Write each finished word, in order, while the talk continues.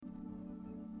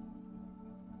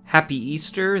Happy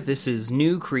Easter. This is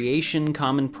New Creation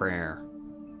Common Prayer.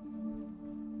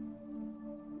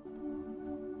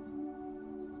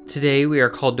 Today we are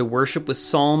called to worship with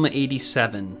Psalm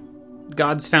 87.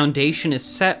 God's foundation is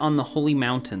set on the holy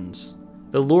mountains.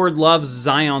 The Lord loves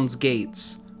Zion's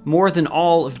gates, more than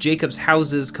all of Jacob's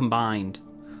houses combined.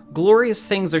 Glorious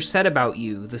things are said about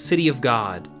you, the city of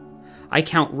God. I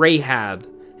count Rahab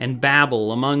and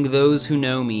Babel among those who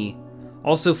know me,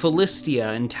 also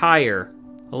Philistia and Tyre,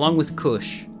 along with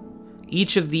Cush.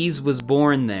 Each of these was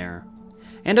born there.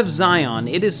 And of Zion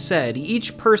it is said,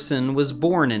 each person was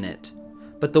born in it,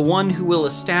 but the one who will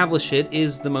establish it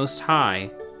is the Most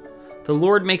High. The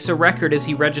Lord makes a record as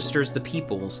he registers the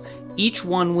peoples. Each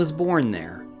one was born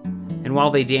there. And while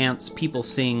they dance, people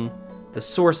sing, "The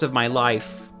source of my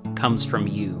life comes from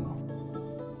you."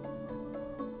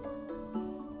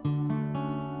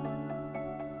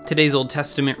 Today's Old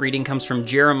Testament reading comes from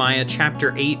Jeremiah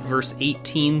chapter 8, verse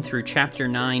 18 through chapter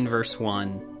 9, verse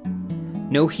 1.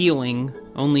 No healing,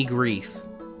 only grief.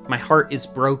 My heart is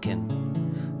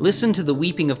broken. Listen to the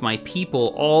weeping of my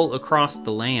people all across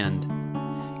the land.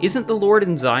 Isn't the Lord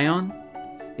in Zion?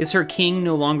 Is her king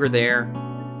no longer there?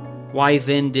 Why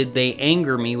then did they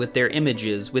anger me with their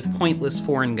images, with pointless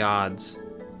foreign gods?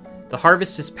 The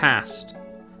harvest is past.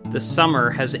 The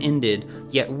summer has ended,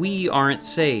 yet we aren't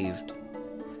saved.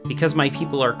 Because my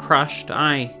people are crushed,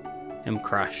 I am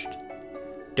crushed.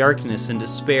 Darkness and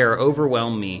despair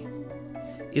overwhelm me.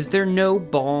 Is there no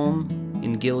balm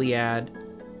in Gilead?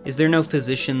 Is there no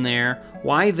physician there?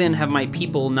 Why then have my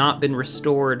people not been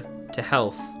restored to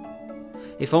health?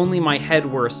 If only my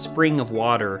head were a spring of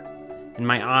water, and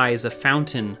my eyes a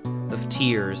fountain of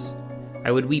tears,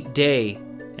 I would weep day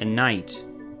and night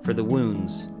for the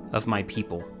wounds of my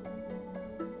people.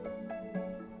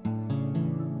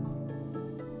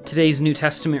 Today's New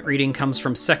Testament reading comes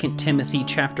from 2 Timothy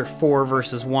chapter 4,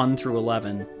 verses 1 through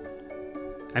 11.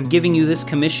 I'm giving you this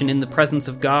commission in the presence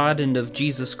of God and of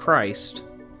Jesus Christ,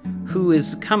 who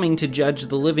is coming to judge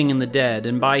the living and the dead,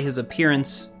 and by his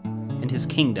appearance and his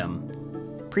kingdom.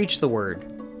 Preach the word.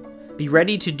 Be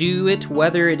ready to do it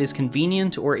whether it is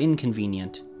convenient or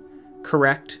inconvenient.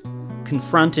 Correct,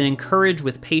 confront, and encourage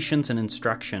with patience and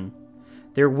instruction.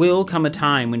 There will come a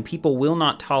time when people will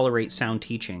not tolerate sound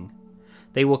teaching.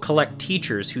 They will collect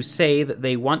teachers who say that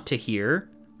they want to hear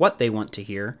what they want to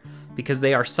hear because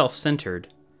they are self-centered.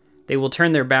 They will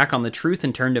turn their back on the truth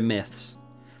and turn to myths.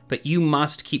 But you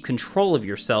must keep control of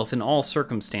yourself in all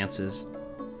circumstances.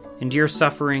 Endure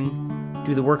suffering,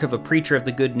 do the work of a preacher of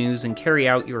the good news, and carry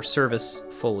out your service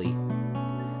fully.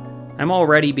 I'm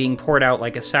already being poured out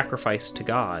like a sacrifice to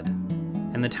God,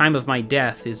 and the time of my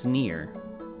death is near.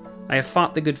 I have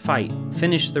fought the good fight,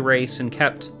 finished the race, and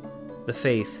kept the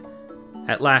faith.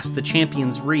 At last, the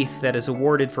champion's wreath that is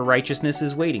awarded for righteousness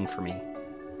is waiting for me.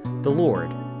 The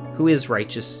Lord, who is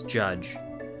righteous judge,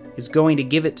 is going to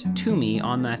give it to me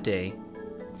on that day.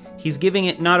 He's giving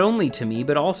it not only to me,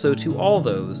 but also to all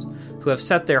those who have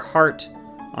set their heart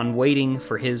on waiting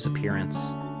for his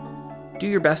appearance. Do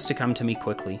your best to come to me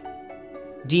quickly.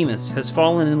 Demas has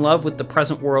fallen in love with the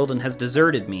present world and has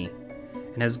deserted me,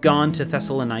 and has gone to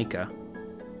Thessalonica.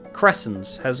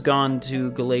 Crescens has gone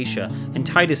to Galatia, and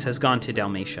Titus has gone to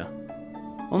Dalmatia.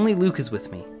 Only Luke is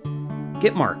with me.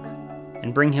 Get Mark,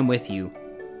 and bring him with you.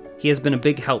 He has been a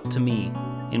big help to me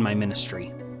in my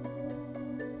ministry.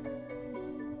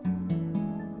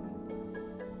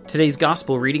 Today's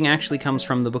gospel reading actually comes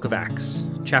from the book of Acts,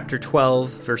 chapter 12,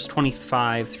 verse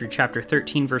 25 through chapter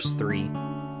 13, verse 3.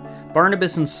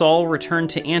 Barnabas and Saul returned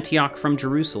to Antioch from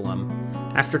Jerusalem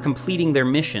after completing their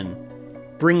mission,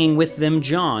 bringing with them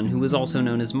John, who was also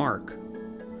known as Mark.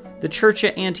 The church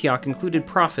at Antioch included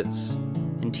prophets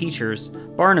and teachers: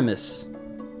 Barnabas,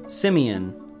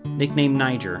 Simeon, nicknamed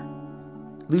Niger,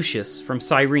 Lucius from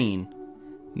Cyrene,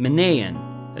 Manaen,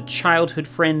 a childhood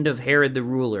friend of Herod the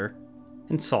ruler,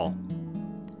 and Saul.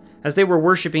 As they were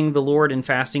worshiping the Lord and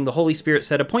fasting, the Holy Spirit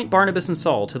said, "Appoint Barnabas and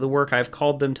Saul to the work I have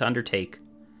called them to undertake."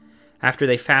 After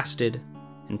they fasted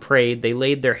and prayed, they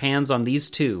laid their hands on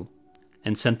these two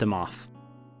and sent them off.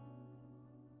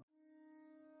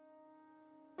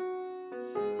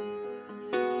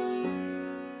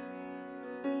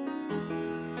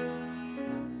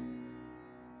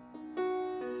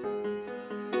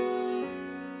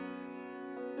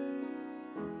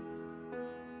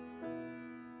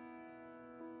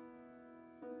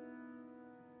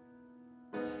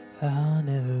 I'll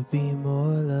never be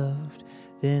more loved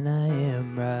than I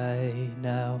am right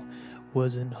now.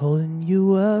 Wasn't holding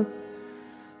you up,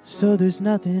 so there's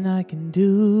nothing I can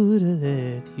do to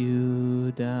let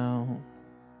you down.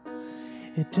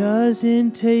 It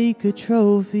doesn't take a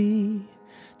trophy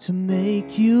to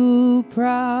make you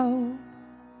proud.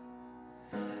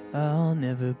 I'll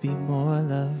never be more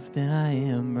loved than I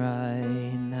am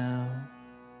right now.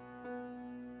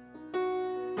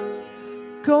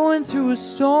 Going through a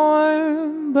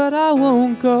storm, but I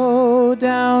won't go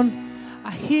down.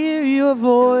 I hear your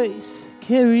voice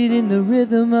carried in the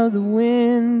rhythm of the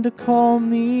wind to call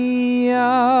me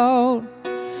out.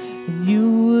 And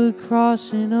you would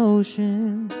cross an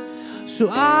ocean so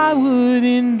I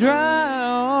wouldn't drown.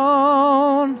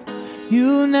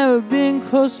 You've never been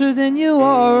closer than you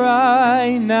are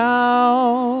right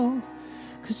now.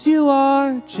 'Cause you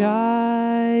are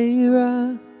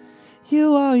Jireh,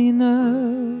 you are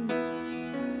enough.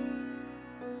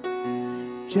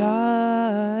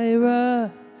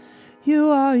 Jireh, you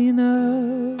are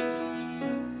enough.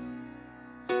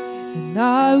 And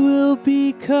I will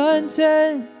be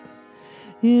content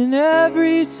in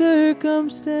every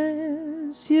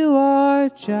circumstance. You are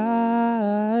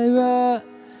Jireh,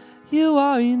 you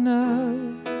are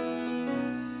enough.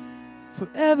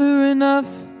 Forever enough,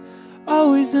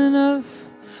 always enough,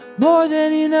 more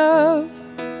than enough.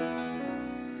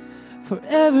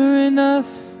 Forever enough,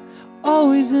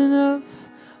 always enough,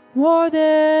 more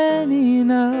than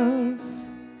enough.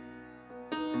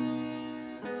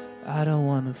 I don't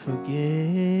want to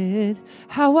forget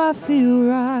how I feel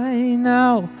right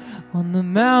now on the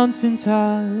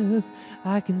mountaintop.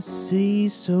 I can see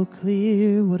so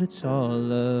clear what it's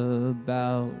all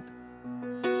about.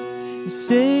 You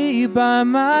stay by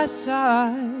my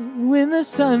side when the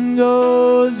sun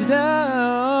goes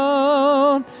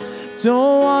down.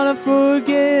 Don't want to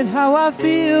forget how I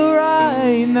feel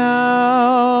right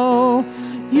now.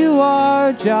 You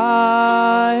are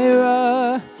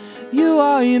Jireh, you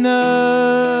are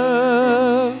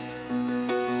enough.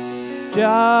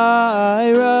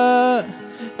 Jireh,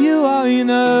 you are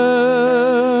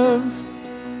enough.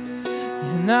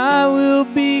 And I will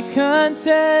be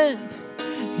content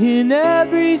in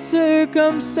every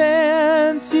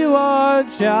circumstance. You are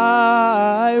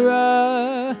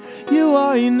Jireh, you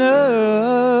are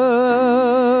enough.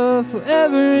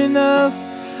 Forever enough,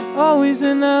 always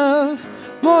enough,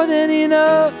 more than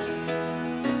enough.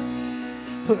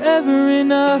 Forever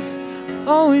enough,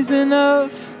 always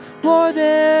enough, more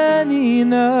than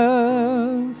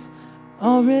enough.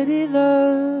 Already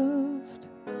loved,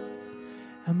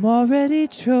 I'm already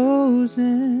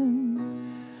chosen.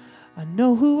 I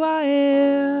know who I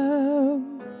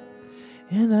am,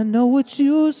 and I know what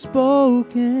you've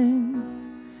spoken.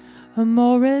 I'm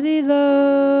already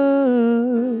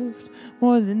loved,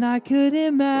 more than I could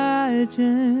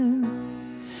imagine.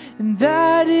 And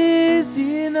that is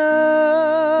enough.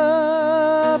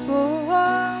 Oh,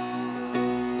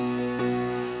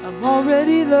 I'm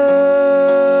already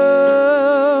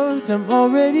loved, I'm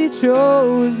already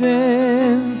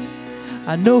chosen.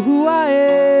 I know who I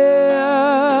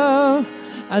am,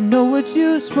 I know what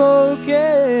you've spoken.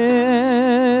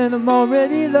 I'm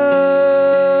already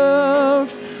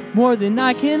loved, more than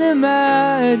I can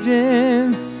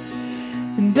imagine.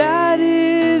 And that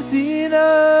is enough.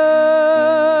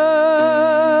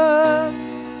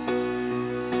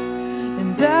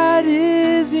 And that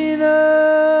is enough.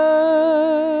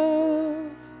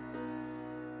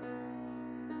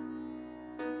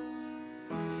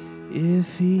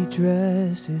 If he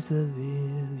dresses the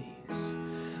lilies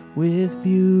with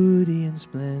beauty and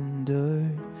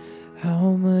splendor,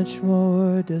 how much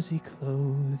more does he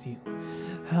clothe you?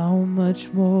 How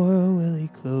much more will he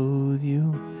clothe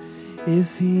you?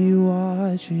 If he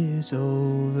watches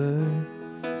over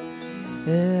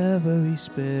every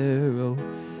sparrow,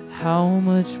 how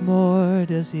much more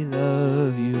does he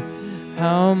love you?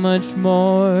 How much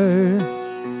more?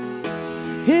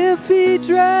 If he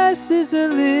dresses the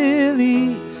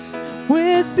lilies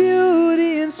with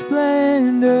beauty and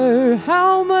splendor,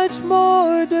 how much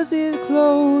more does he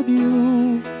clothe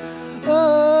you?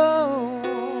 Oh,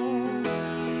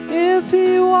 if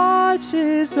he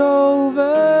watches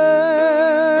over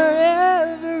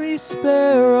every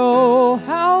sparrow,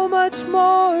 how much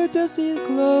more does he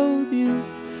clothe you?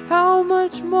 How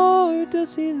much more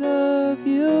does he love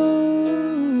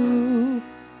you?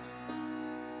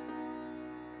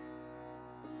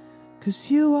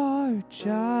 'Cause you are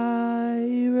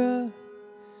Jireh,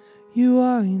 you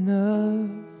are enough.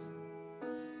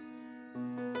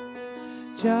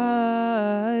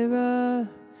 Jireh,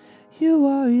 you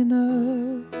are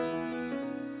enough.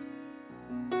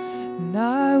 And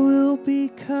I will be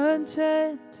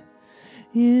content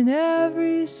in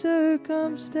every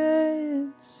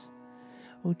circumstance.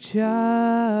 Oh,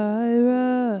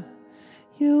 Jireh,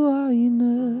 you are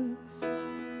enough.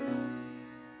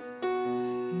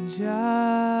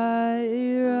 Jireh,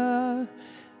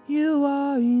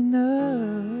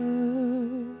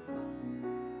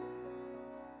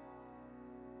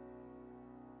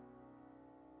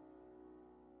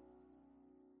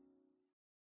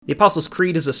 The Apostles'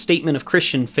 Creed is a statement of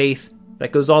Christian faith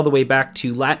that goes all the way back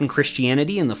to Latin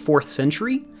Christianity in the 4th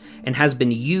century and has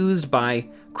been used by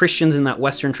Christians in that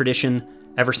Western tradition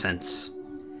ever since.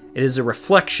 It is a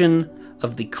reflection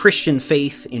of the Christian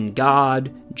faith in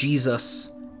God,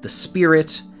 Jesus, the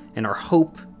Spirit, and our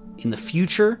hope in the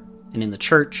future and in the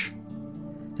church,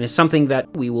 and is something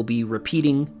that we will be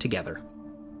repeating together.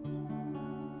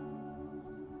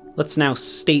 Let's now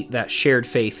state that shared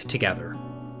faith together.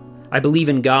 I believe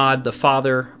in God, the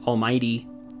Father Almighty,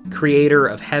 creator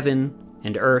of heaven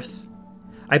and earth.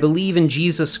 I believe in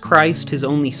Jesus Christ, his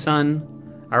only Son,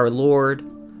 our Lord,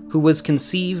 who was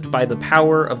conceived by the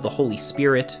power of the Holy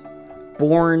Spirit,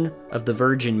 born of the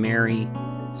Virgin Mary,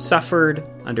 suffered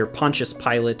under Pontius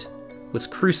Pilate, was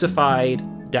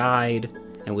crucified, died,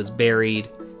 and was buried.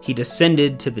 He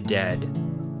descended to the dead.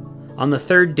 On the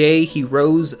 3rd day he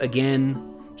rose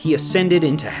again. He ascended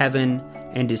into heaven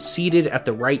and is seated at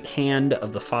the right hand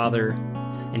of the Father,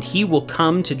 and he will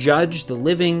come to judge the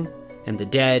living and the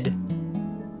dead.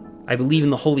 I believe in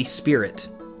the Holy Spirit,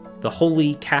 the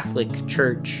Holy Catholic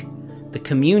Church, the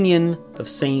communion of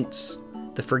saints,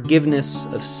 the forgiveness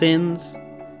of sins,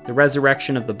 the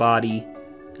resurrection of the body,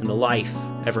 and the life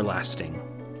everlasting.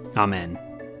 Amen.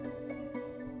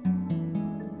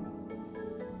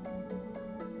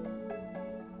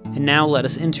 And now let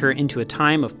us enter into a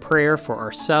time of prayer for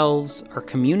ourselves, our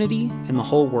community, and the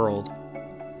whole world.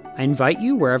 I invite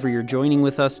you, wherever you're joining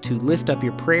with us, to lift up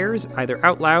your prayers, either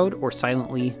out loud or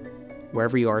silently,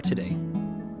 wherever you are today.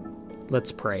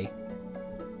 Let's pray.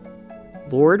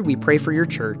 Lord, we pray for your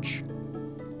church,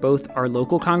 both our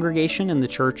local congregation and the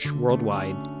church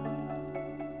worldwide.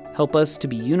 Help us to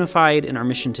be unified in our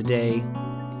mission today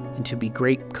and to be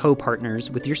great co-partners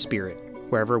with your Spirit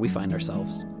wherever we find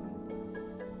ourselves.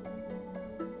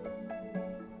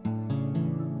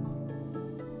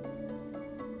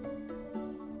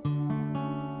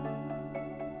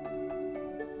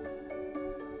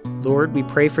 Lord, we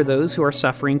pray for those who are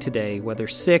suffering today, whether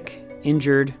sick,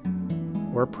 injured,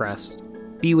 or oppressed.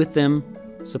 Be with them,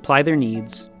 supply their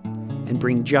needs, and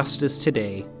bring justice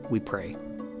today, we pray.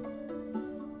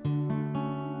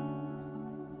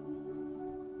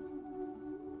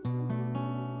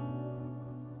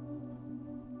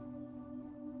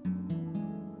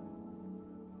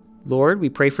 Lord, we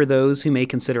pray for those who may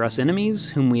consider us enemies,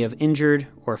 whom we have injured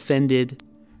or offended.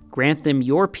 Grant them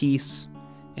your peace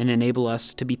and enable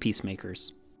us to be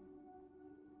peacemakers.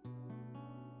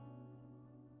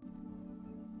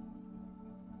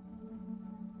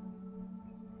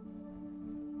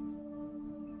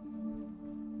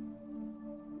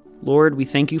 Lord, we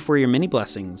thank you for your many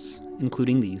blessings,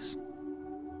 including these.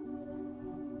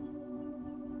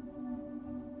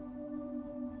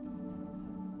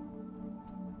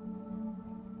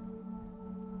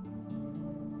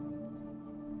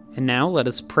 And now let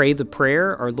us pray the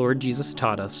prayer our Lord Jesus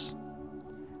taught us.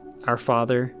 Our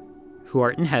Father, who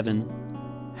art in heaven,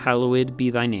 hallowed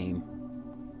be thy name.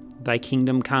 Thy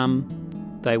kingdom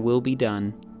come, thy will be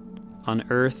done, on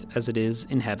earth as it is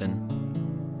in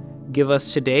heaven. Give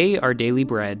us today our daily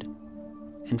bread,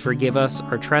 and forgive us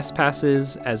our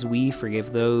trespasses as we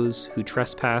forgive those who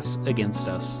trespass against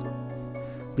us.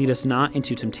 Lead us not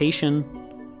into temptation,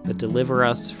 but deliver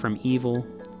us from evil.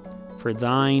 For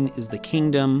thine is the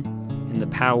kingdom, and the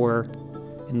power,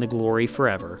 and the glory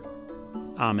forever.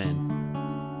 Amen.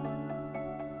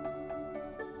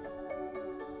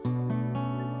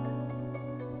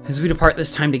 As we depart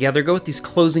this time together, go with these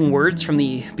closing words from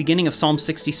the beginning of Psalm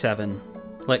 67.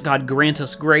 Let God grant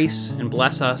us grace and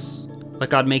bless us. Let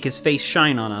God make his face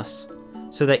shine on us,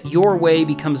 so that your way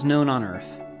becomes known on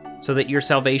earth, so that your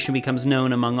salvation becomes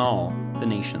known among all the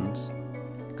nations.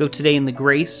 Go today in the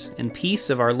grace and peace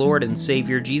of our Lord and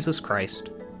Savior Jesus Christ.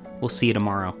 We'll see you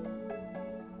tomorrow.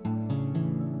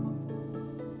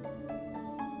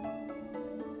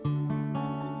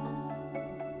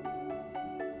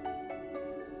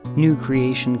 New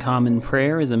Creation Common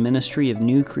Prayer is a ministry of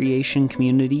New Creation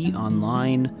Community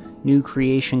Online, New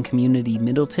Creation Community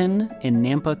Middleton, and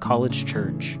Nampa College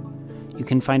Church. You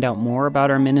can find out more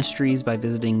about our ministries by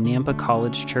visiting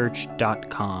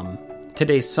nampacollegechurch.com.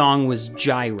 Today's song was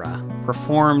Jireh,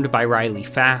 performed by Riley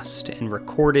Fast and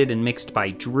recorded and mixed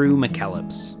by Drew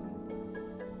McKellips.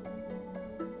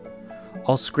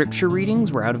 All scripture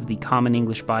readings were out of the Common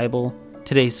English Bible.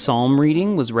 Today's psalm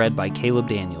reading was read by Caleb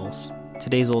Daniels.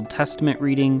 Today's Old Testament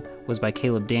reading was by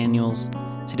Caleb Daniels.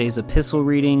 Today's epistle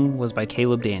reading was by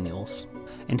Caleb Daniels.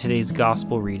 And today's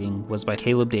gospel reading was by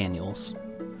Caleb Daniels.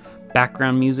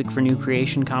 Background music for New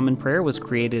Creation Common Prayer was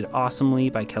created awesomely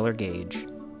by Keller Gage.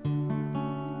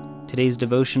 Today's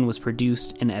devotion was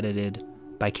produced and edited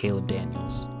by Caleb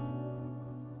Daniels.